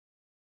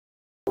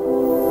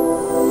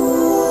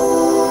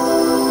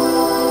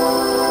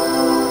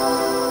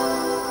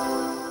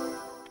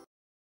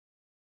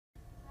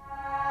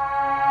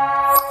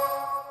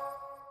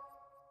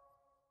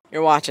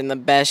watching the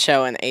best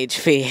show in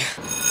HV.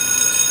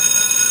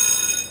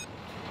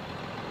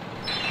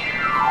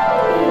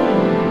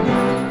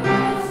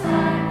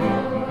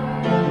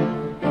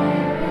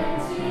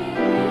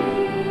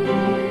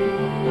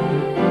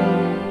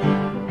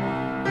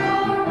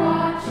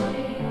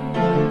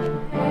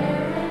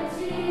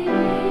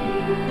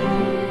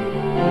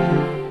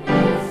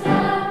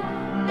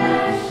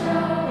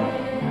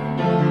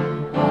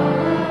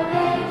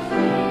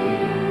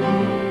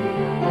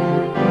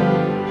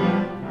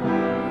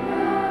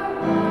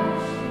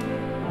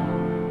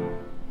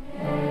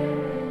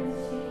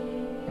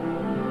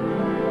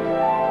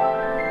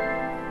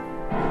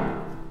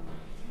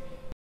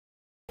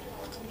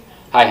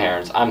 Hi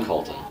Herons, I'm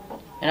Colton.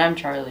 And I'm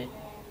Charlie.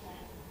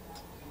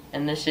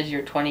 And this is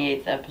your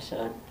 28th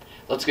episode.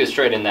 Let's get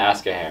straight into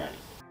Ask a Heron.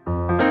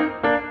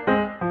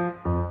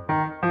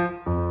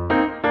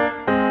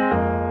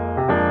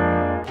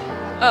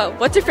 Oh,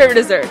 what's your favorite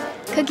dessert?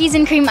 Cookies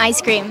and cream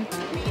ice cream.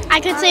 I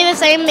could say the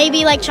same,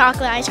 maybe like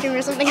chocolate ice cream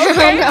or something. Okay,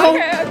 I don't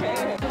know.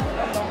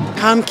 okay.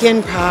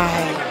 Pumpkin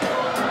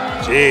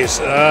pie. Jeez,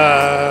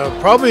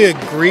 probably a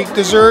Greek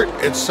dessert.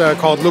 It's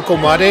called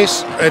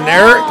loukomades.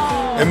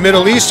 In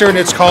Middle Eastern,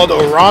 it's called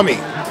orami.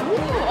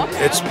 Ooh,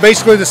 okay. It's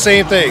basically the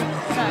same thing.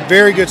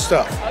 Very good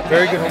stuff.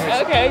 Very good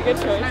homemade. Okay, good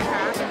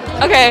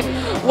choice. Okay,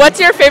 what's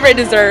your favorite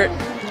dessert?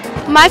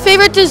 My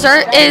favorite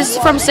dessert is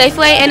from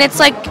Safeway, and it's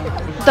like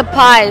the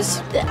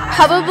pies.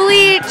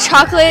 Probably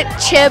chocolate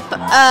chip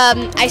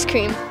ice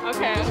cream.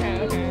 Okay.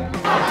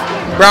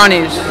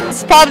 Brownies.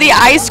 It's probably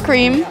ice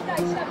cream.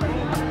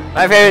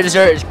 My favorite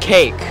dessert is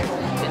cake.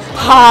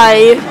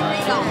 Pie.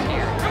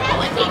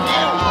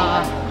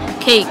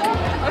 Cake.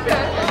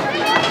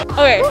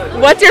 Okay,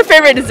 what's your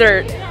favorite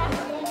dessert?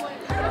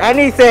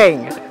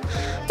 Anything.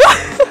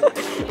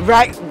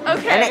 Right.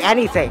 Okay.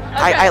 Anything. Okay,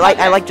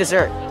 I like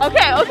dessert.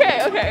 Okay.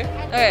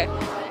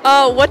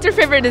 What's your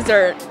favorite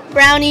dessert?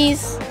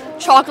 Brownies.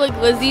 Chocolate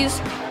glizzies.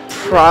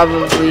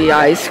 Probably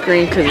ice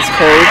cream because it's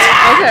cold.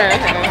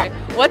 Okay.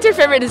 What's your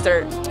favorite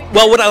dessert?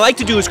 Well, what I like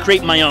to do is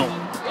create my own.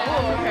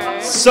 Oh,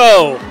 okay.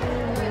 So,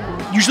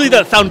 usually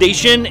the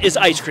foundation is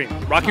ice cream,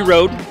 Rocky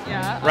Road,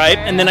 Yeah. right?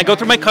 Okay. And then I go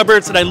through my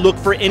cupboards and I look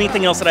for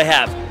anything else that I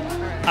have.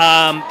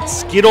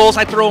 Skittles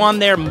I throw on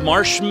there,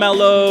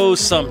 marshmallows,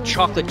 some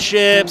chocolate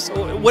chips,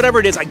 whatever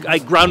it is. I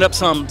ground up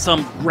some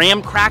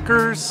graham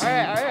crackers, All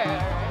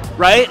right.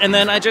 right? And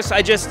then I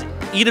just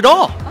eat it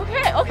all.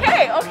 Okay.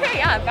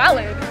 Yeah,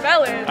 valid.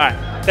 All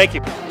right, thank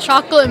you.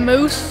 Chocolate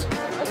mousse.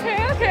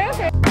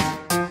 Okay.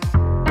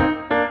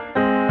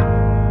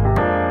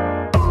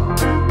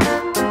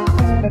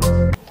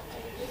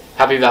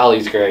 Happy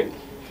Valley's great.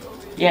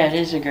 Yeah, it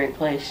is a great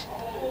place.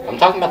 I'm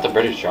talking about the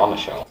British drama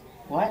show.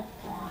 What?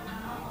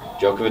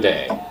 Joke of the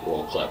day,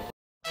 roll clip.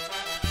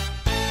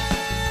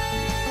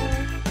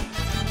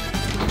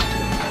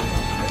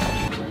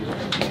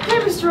 Hey,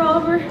 Mr.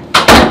 Oliver.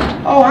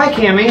 Oh, hi,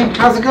 Cammy.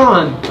 How's it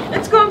going?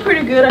 It's going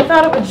pretty good. I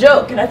thought of a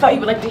joke, and I thought you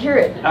would like to hear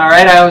it. All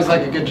right, I always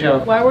like a good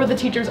joke. Why were the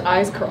teacher's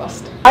eyes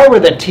crossed? Why were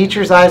the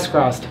teacher's eyes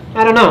crossed?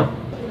 I don't know.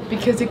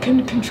 Because he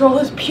couldn't control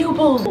his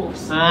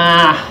pupils.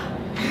 Ah.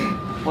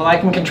 Well, I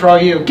can control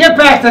you. Get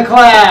back to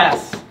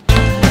class!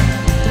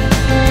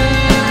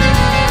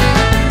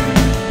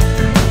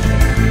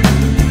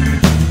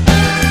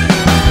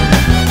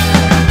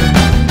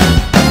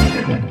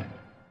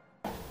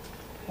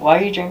 Why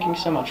are you drinking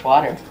so much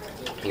water?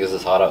 Because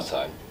it's hot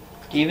outside.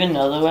 Do you even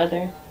know the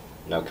weather?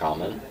 No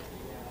comment.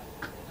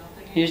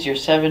 Here's your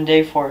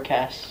 7-day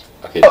forecast.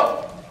 Okay.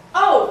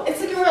 Oh, it's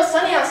looking real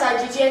sunny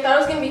outside, Gigi. I thought it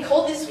was going to be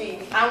cold this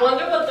week. I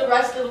wonder what the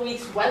rest of the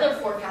week's weather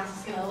forecast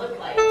is going to look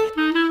like.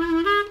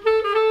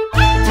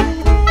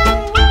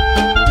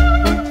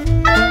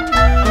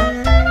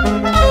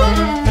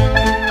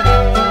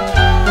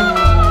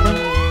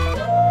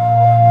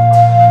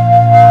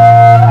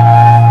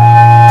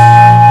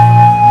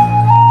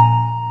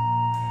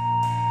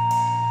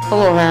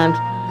 Hello, Herons.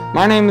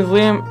 My name is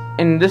Liam,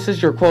 and this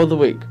is your quote of the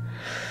week.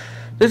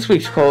 This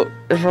week's quote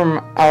is from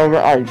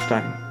Albert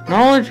Einstein.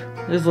 Knowledge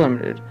is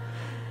limited.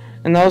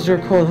 And that was your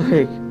quote of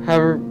the week.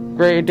 Have a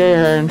great day,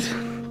 Herons.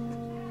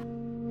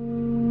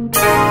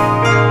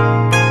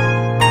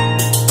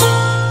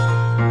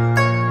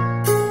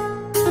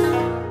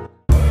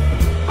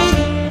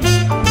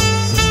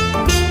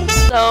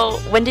 So,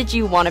 when did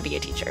you want to be a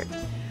teacher?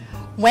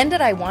 When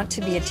did I want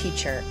to be a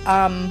teacher?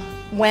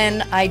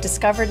 When I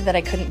discovered that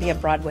I couldn't be a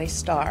Broadway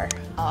star.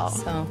 Oh.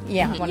 So,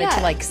 yeah, I wanted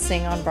to like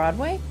sing on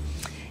Broadway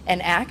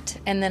and act.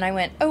 And then I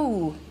went,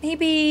 oh,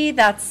 maybe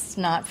that's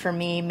not for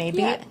me.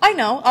 Maybe, I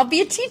know, I'll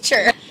be a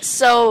teacher.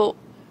 So,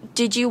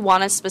 did you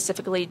want to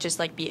specifically just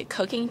like be a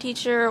cooking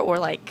teacher or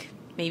like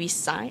maybe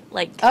science?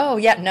 Like, oh,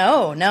 yeah,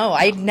 no.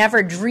 I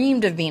never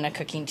dreamed of being a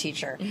cooking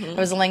teacher. I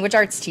was a language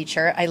arts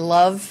teacher. I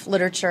love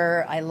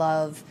literature. I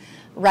love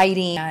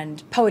writing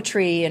and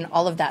poetry and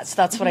all of that. So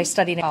that's what I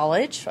studied in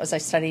college. I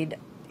studied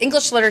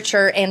English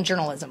literature and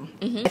journalism.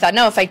 I thought,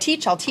 no, if I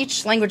teach, I'll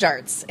teach language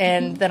arts.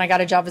 And then I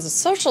got a job as a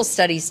social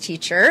studies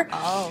teacher.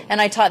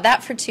 And I taught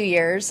that for 2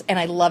 years, and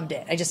I loved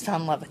it. I just fell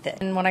in love with it.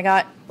 And when I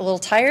got a little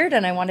tired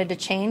and I wanted to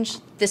change,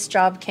 this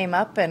job came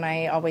up, and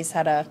I always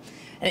had an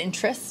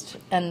interest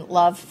and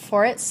love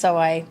for it. So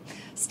I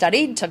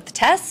studied, took the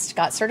test,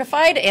 got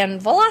certified,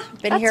 and voila,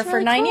 been here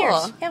for 9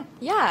 years.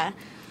 Yeah.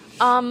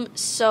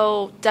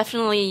 So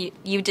definitely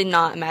you did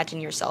not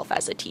imagine yourself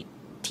as a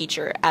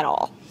teacher at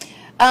all.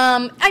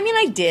 I mean,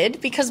 I did,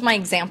 because my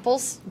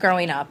examples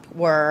growing up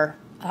were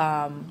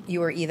you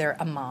were either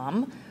a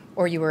mom,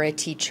 or you were a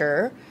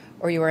teacher,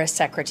 or you were a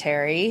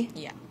secretary.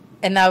 Yeah.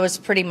 And that was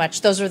pretty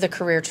much, those were the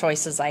career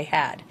choices I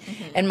had.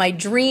 And my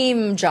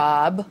dream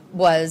job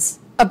was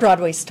a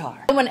Broadway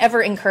star. No one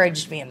ever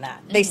encouraged me in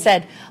that. They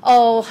said,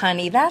 oh,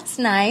 honey, that's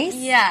nice.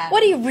 Yeah. What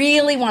do you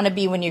really want to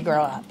be when you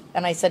grow up?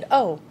 And I said,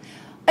 oh,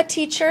 a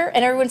teacher.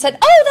 And everyone said,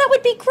 oh, that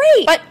would be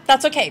great. But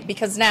that's okay,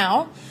 because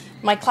now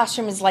my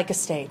classroom is like a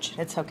stage.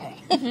 It's okay.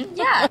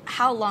 Yeah.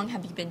 How long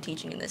have you been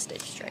teaching in this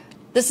district?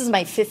 This is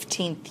my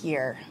 15th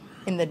year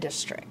in the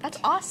district. That's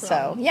awesome.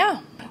 So,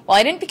 yeah. Well,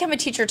 I didn't become a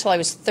teacher till I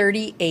was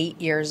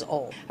 38 years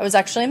old. I was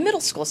actually a middle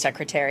school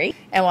secretary.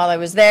 And while I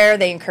was there,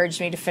 they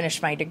encouraged me to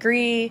finish my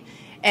degree.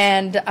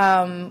 And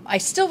I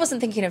still wasn't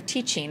thinking of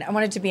teaching. I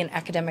wanted to be an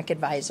academic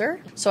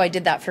advisor. So I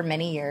did that for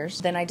many years.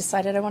 Then I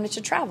decided I wanted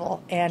to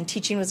travel, and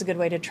teaching was a good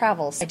way to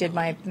travel. So I did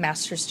my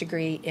master's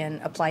degree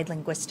in applied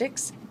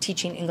linguistics,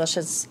 teaching English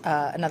as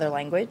another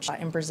language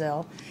in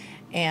Brazil.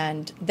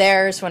 And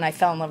there's when I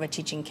fell in love with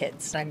teaching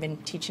kids. And I've been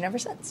teaching ever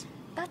since.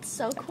 That's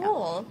so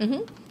cool.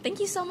 Thank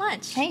you so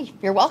much. Hey,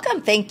 you're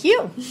welcome. Thank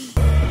you.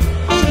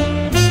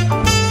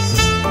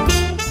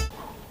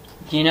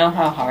 Do you know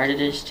how hard it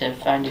is to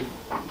find a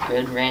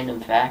good random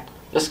fact?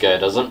 This guy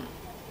doesn't.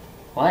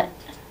 What?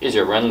 Here's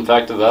your random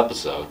fact of the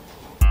episode.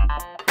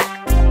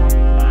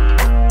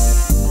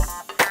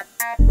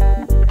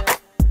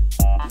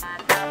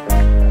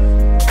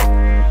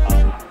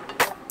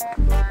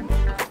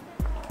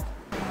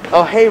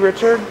 Oh, hey,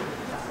 Richard.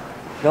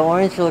 The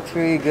orange looks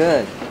really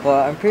good,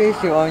 but I'm pretty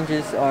sure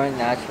oranges aren't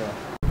natural.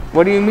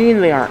 What do you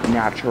mean they aren't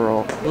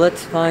natural?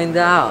 Let's find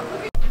out.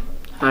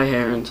 Hi,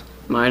 Herons.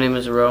 My name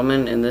is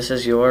Roman, and this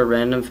is your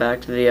random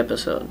fact of the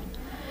episode.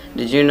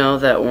 Did you know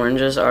that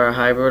oranges are a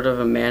hybrid of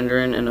a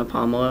mandarin and a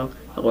pomelo,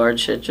 a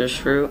large citrus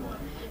fruit?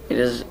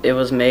 It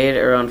was made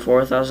around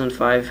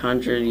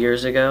 4,500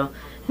 years ago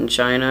in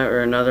China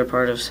or another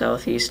part of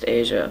Southeast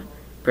Asia.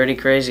 Pretty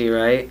crazy,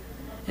 right?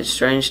 It's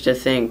strange to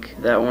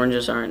think that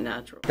oranges aren't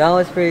natural. That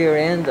was pretty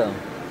random.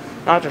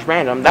 Not just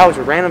random, that was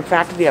a random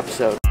fact of the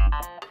episode.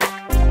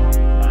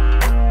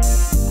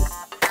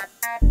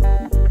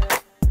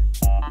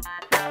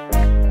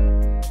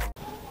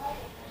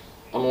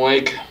 I'm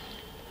awake.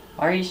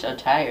 Why are you so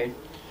tired?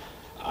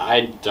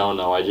 I don't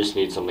know, I just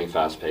need something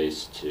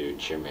fast-paced to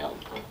cheer me up.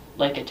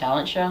 Like a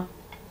talent show?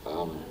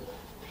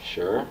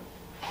 Sure.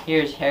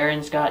 Here's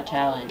Herons Got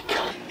Talent.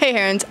 Hey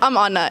Herons, I'm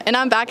Anna, and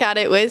I'm back at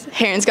it with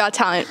Herons Got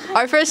Talent.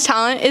 Our first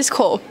talent is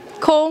Cole.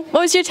 Cole,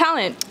 what was your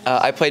talent?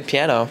 I played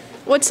piano.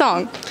 What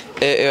song?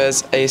 It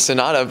was a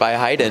sonata by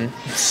Haydn.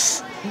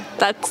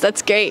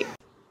 That's great.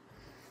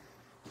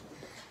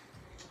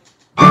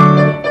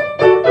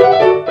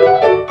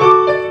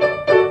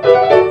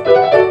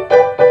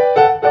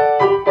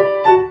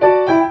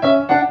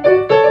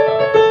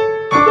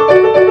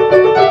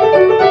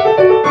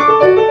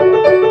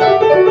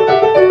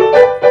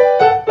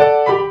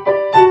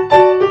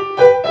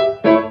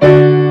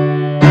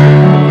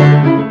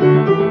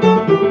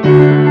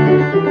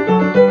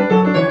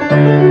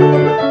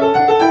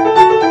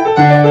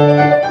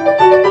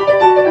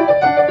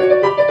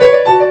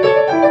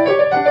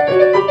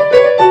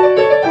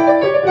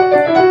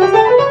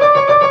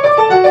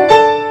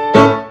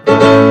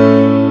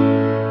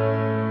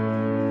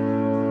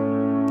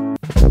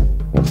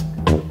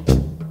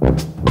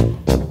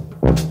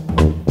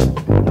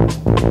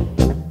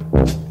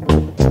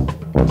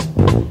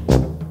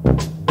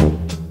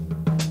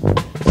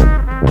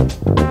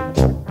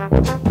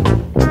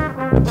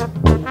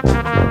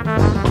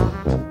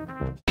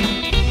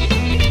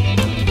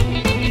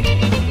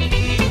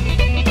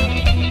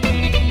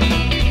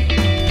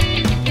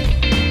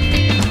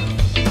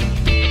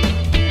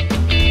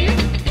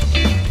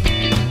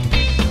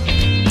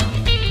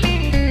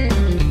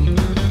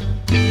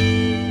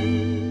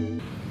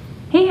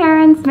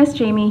 Miss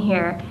Jamie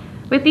here.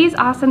 With these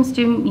awesome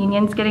student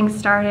unions getting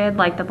started,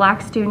 like the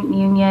Black Student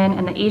Union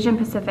and the Asian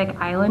Pacific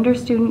Islander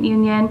Student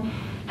Union,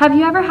 have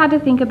you ever had to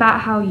think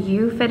about how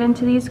you fit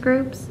into these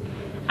groups?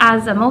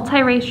 As a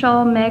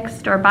multiracial,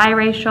 mixed, or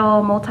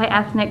biracial,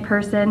 multi-ethnic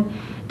person,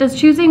 does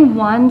choosing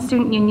one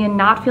student union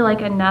not feel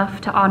like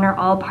enough to honor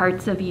all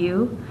parts of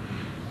you?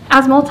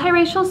 As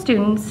multiracial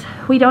students,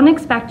 we don't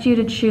expect you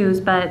to choose,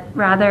 but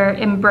rather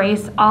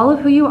embrace all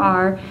of who you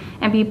are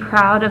and be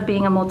proud of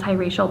being a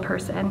multiracial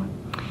person.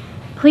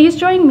 Please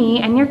join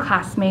me and your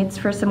classmates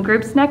for some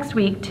groups next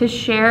week to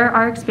share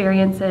our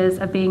experiences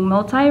of being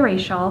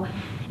multiracial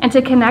and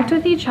to connect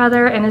with each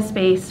other in a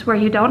space where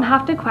you don't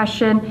have to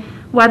question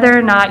whether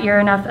or not you're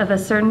enough of a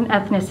certain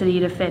ethnicity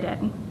to fit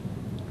in.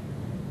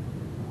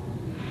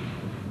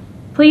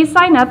 Please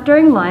sign up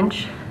during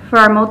lunch for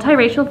our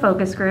multiracial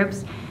focus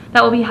groups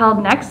that will be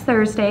held next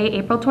Thursday,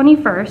 April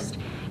 21st,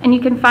 and you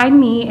can find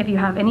me if you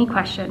have any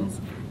questions.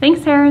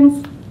 Thanks,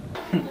 Herons.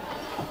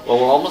 Well,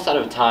 we're almost out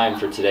of time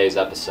for today's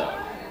episode.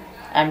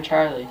 I'm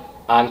Charlie.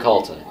 I'm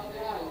Colton.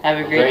 Have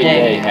a Great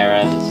day,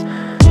 Herons.